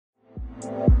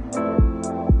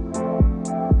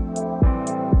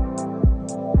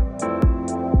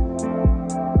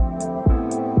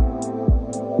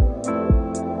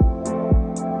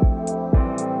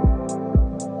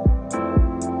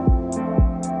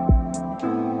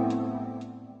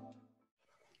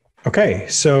Okay,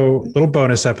 so little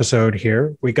bonus episode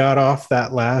here. We got off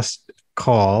that last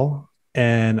call,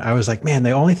 and I was like, man,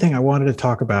 the only thing I wanted to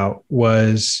talk about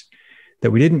was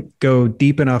that we didn't go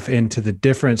deep enough into the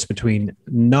difference between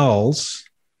nulls,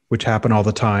 which happen all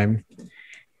the time,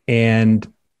 and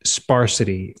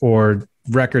sparsity, or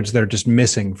records that are just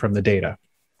missing from the data.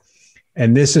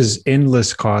 And this is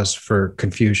endless cause for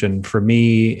confusion for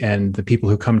me and the people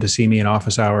who come to see me in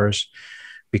office hours,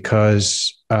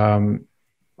 because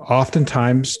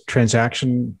oftentimes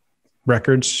transaction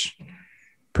records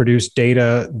produce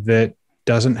data that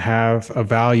doesn't have a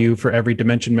value for every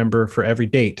dimension member for every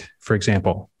date, for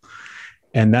example.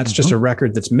 And that's just a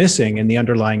record that's missing in the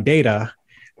underlying data,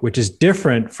 which is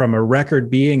different from a record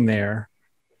being there,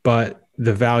 but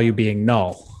the value being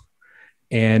null.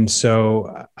 And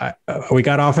so we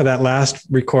got off of that last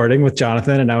recording with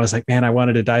Jonathan, and I was like, man, I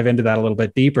wanted to dive into that a little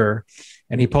bit deeper.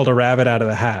 And he pulled a rabbit out of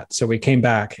the hat. So we came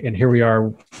back, and here we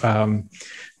are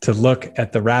to look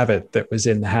at the rabbit that was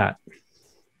in the hat.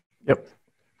 Yep.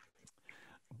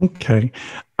 Okay.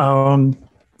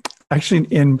 Actually,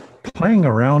 in playing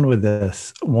around with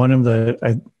this, one of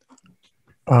the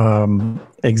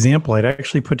example, I'd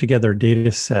actually put together a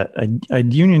data set.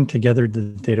 I'd union together the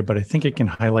data, but I think it can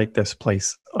highlight this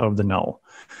place of the null.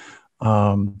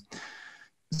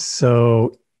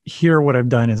 So here, what I've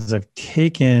done is I've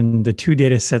taken the two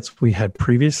data sets we had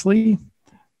previously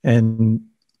and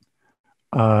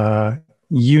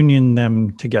union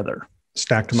them together.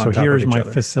 Stacked them on so top here's of each my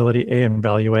other. Facility A and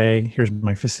value A. Here's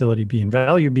my facility B and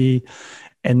value B.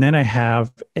 And then I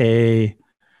have I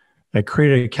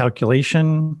created a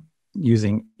calculation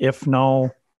using if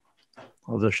null.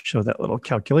 I'll just show that little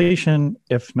calculation,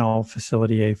 if null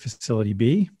facility A, facility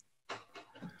B.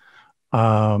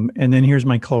 And then here's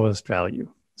my closest value.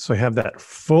 So I have that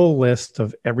full list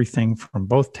of everything from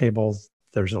both tables.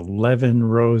 There's 11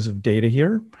 rows of data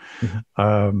here,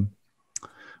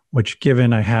 which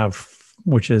given I have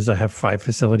 5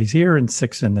 facilities here and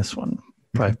 6 in this one.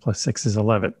 5 plus 6 is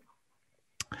 11.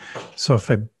 So if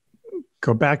I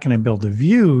go back and I build a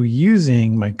view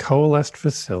using my coalesced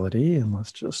facility, and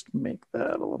let's just make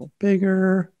that a little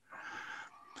bigger.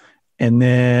 And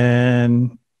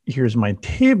then here's my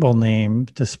table name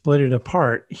to split it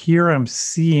apart. Here I'm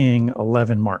seeing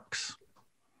 11 marks.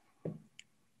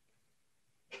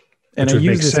 And I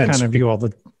use this kind of view all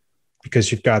the...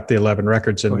 Because you've got the 11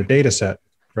 records in the data set,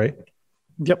 right?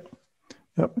 Yep.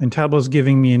 And Tableau's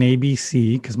giving me an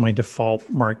ABC because my default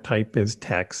mark type is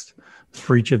text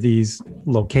for each of these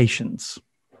locations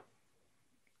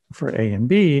for A and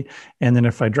B. And then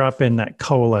if I drop in that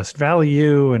coalesced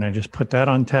value and I just put that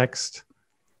on text,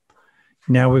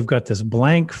 now we've got this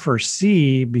blank for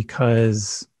C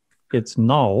because it's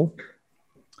null.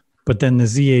 But then the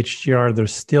ZHGR,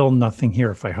 there's still nothing here.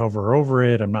 If I hover over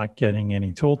it, I'm not getting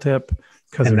any tooltip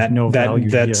because there's no value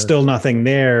here. That's still nothing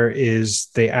there is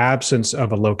the absence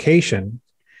of a location,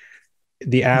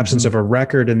 the absence of a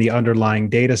record in the underlying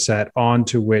data set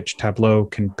onto which Tableau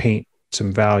can paint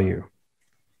some value.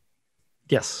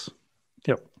 Yes.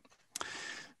 Yep.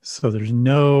 So there's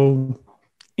no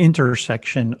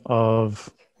intersection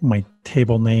of my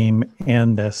table name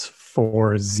and this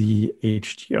for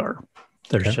ZHGR.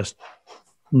 There's just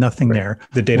nothing there.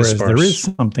 The data is sparse. There is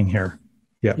something here.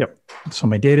 Yeah. Yep. So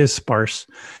my data is sparse.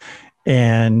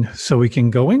 And so we can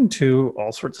go into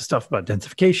all sorts of stuff about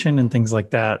densification and things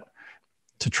like that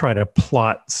to try to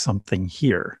plot something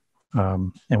here.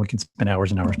 And we can spend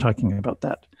hours and hours talking about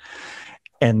that.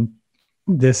 And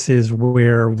this is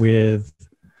where, with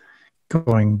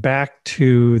going back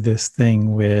to this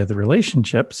thing with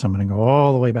relationships, I'm going to go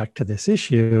all the way back to this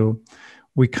issue.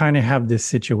 We kind of have this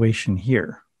situation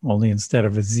here, only instead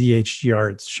of a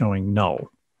ZHGR, it's showing null.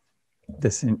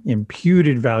 This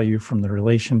imputed value from the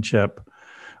relationship.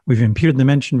 We've imputed the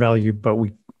dimension value, but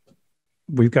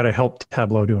we've got to help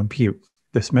Tableau to impute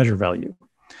this measure value.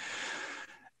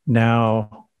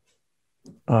 Now,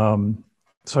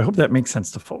 so I hope that makes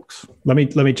sense to folks. Let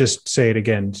me just say it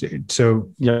again. So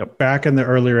back in the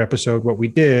earlier episode, what we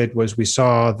did was we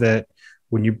saw that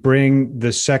when you bring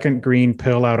the second green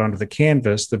pill out onto the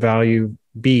canvas, the value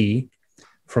B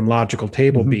from logical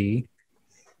table B,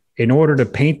 in order to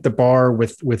paint the bar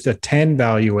with a 10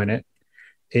 value in it,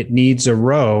 it needs a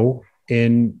row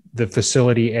in the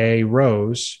facility A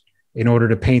rows in order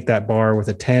to paint that bar with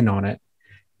a 10 on it.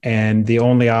 And the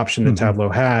only option that Tableau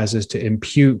has is to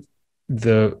impute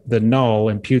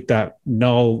impute that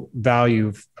null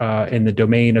value in the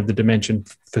domain of the dimension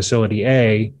facility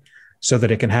A, so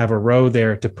that it can have a row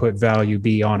there to put value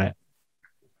B on it.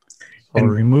 I'll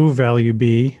remove value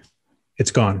B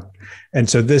It's gone. And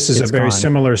so this is a very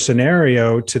similar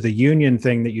scenario to the union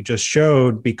thing that you just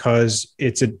showed, because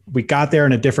we got there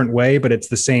in a different way, but it's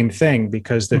the same thing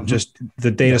because they're just the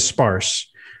data sparse.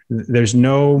 There's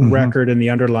no record in the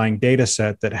underlying data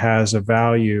set that has a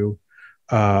value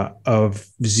of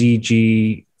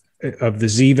ZG of the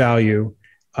Z value.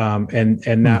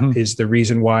 And that is the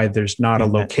reason why there's not a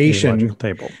location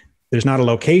table. There's not a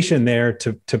location there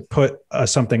to put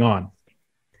something on.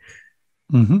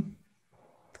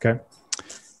 Okay.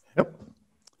 Yep.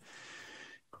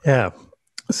 Yeah.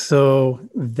 So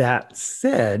that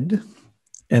said,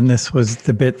 and this was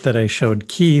the bit that I showed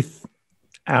Keith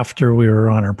after we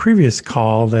were on our previous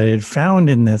call that I had found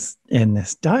in this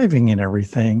diving and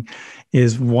everything,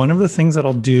 is one of the things that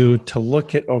I'll do to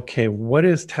look at, okay, what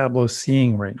is Tableau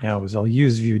seeing right now is I'll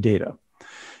use view data.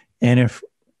 And if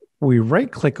we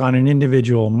right click on an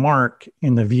individual mark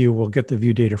in the view, we'll get the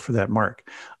view data for that mark.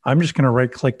 I'm just going to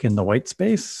right click in the white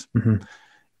space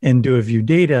and do a view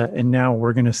data. And now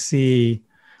we're going to see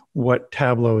what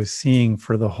Tableau is seeing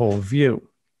for the whole view.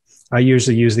 I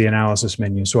usually use the analysis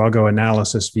menu. So I'll go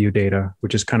analysis view data,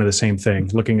 which is kind of the same thing,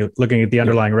 looking at the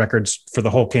underlying records for the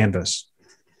whole canvas.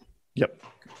 Yep.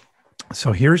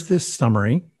 So here's this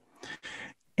summary.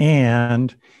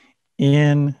 And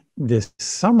in this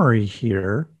summary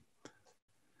here,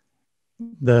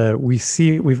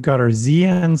 we've got our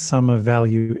ZN sum of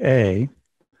value A,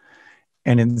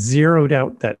 and it zeroed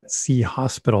out that C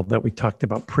hospital that we talked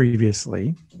about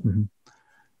previously.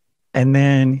 And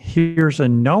then here's a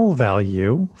null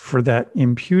value for that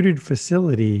imputed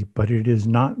facility, but it is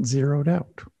not zeroed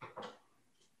out.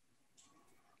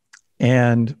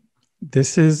 And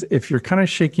this is, if you're kind of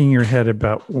shaking your head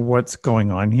about what's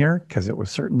going on here, because it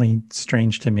was certainly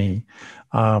strange to me,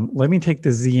 let me take the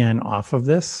ZN off of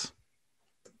this.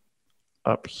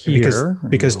 Up here.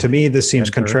 Because to me, this seems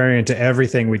contrarian to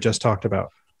everything we just talked about.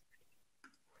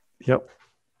 Yep.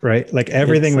 Right? Like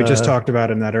everything we just talked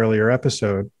about in that earlier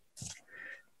episode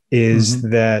is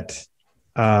that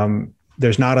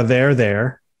there's not a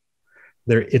there.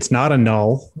 It's not a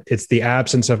null. It's the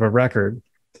absence of a record.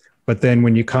 But then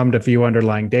when you come to view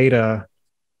underlying data,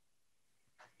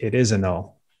 it is a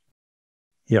null.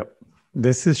 Yep.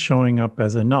 This is showing up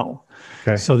as a null.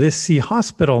 Okay. So this C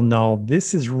hospital null,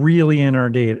 this is really in our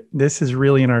data.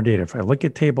 If I look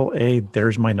at table A,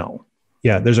 there's my null.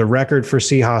 Yeah, there's a record for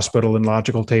C hospital in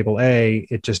logical table A.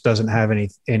 It just doesn't have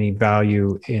any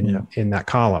value in that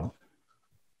column.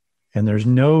 And there's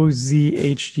no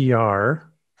ZHDR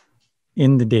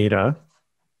in the data.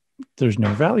 There's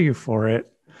no value for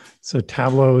it. So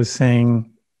Tableau is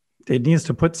saying it needs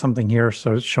to put something here.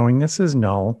 So it's showing this is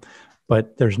null,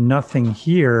 but there's nothing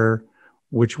here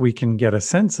which we can get a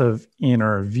sense of in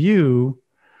our view,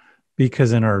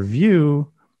 because in our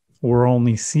view, we're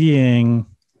only seeing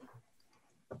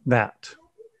that.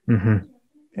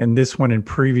 And this one, and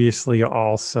previously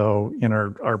also in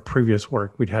our previous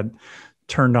work, we'd had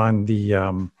turned on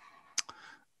the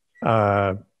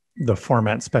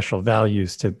format special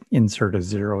values to insert a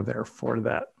 0 there for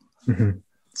that.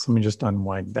 So let me just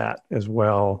unwind that as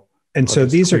well. And so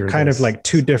these are kind of like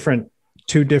two different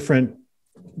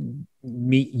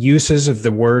uses of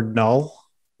the word null,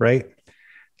 right?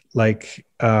 Like,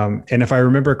 and if I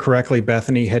remember correctly,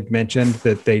 Bethany had mentioned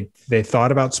that they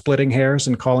thought about splitting hairs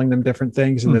and calling them different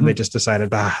things, and then they just decided,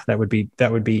 that would be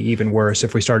even worse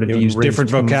if we started to use different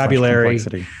vocabulary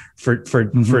for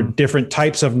different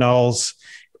types of nulls.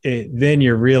 Then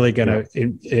you're really going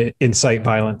to incite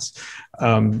violence.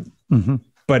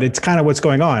 But it's kind of what's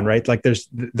going on, right? Like there's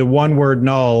the one word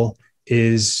null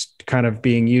is kind of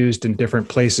being used in different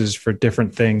places for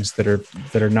different things that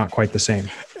are not quite the same.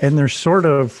 And there's sort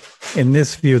of, in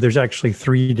this view, there's actually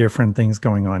 3 different things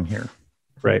going on here.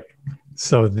 Right.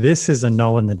 So this is a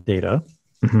null in the data.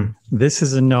 This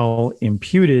is a null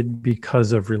imputed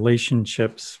because of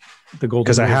relationships.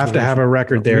 Because I have to have a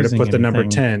record there to put the number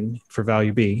 10 for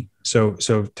value B. So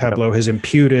Tableau has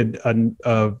imputed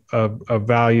a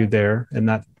value there, and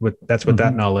that's what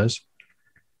that null is.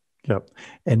 Yep.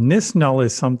 And this null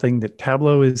is something that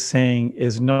Tableau is saying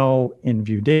is null in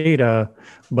view data,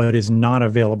 but is not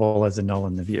available as a null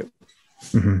in the view.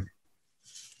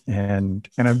 And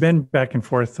I've been back and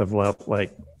forth of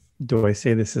like, do I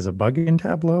say this is a bug in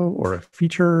Tableau or a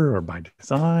feature or by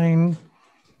design?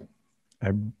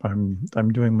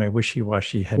 I'm doing my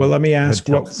wishy-washy head. Well, let me ask,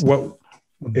 what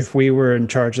if we were in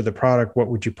charge of the product, what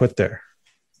would you put there?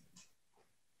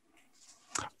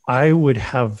 I would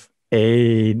have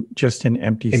just an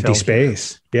empty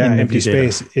space. Yeah, empty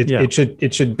space.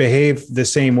 It should behave the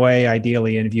same way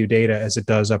ideally in view data as it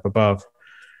does up above.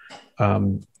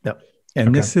 And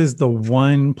Okay. this is the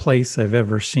one place I've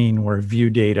ever seen where view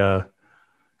data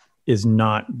is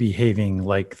not behaving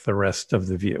like the rest of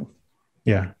the view.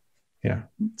 Yeah. Yeah.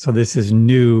 So this is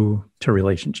new to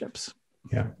relationships.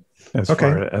 Yeah.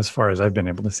 As far as I've been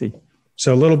able to see.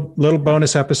 So little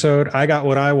bonus episode. I got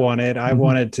what I wanted. I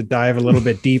wanted to dive a little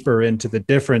bit deeper into the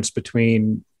difference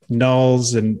between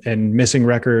nulls and missing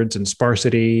records and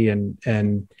sparsity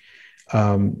and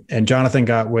Jonathan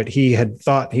got what he had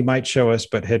thought he might show us,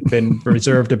 but had been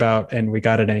reserved about, and we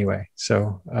got it anyway.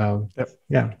 So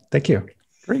yeah, thank you.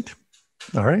 Great.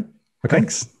 All right. Okay.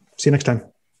 Thanks. See you next time.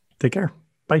 Take care.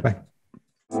 Bye. Bye.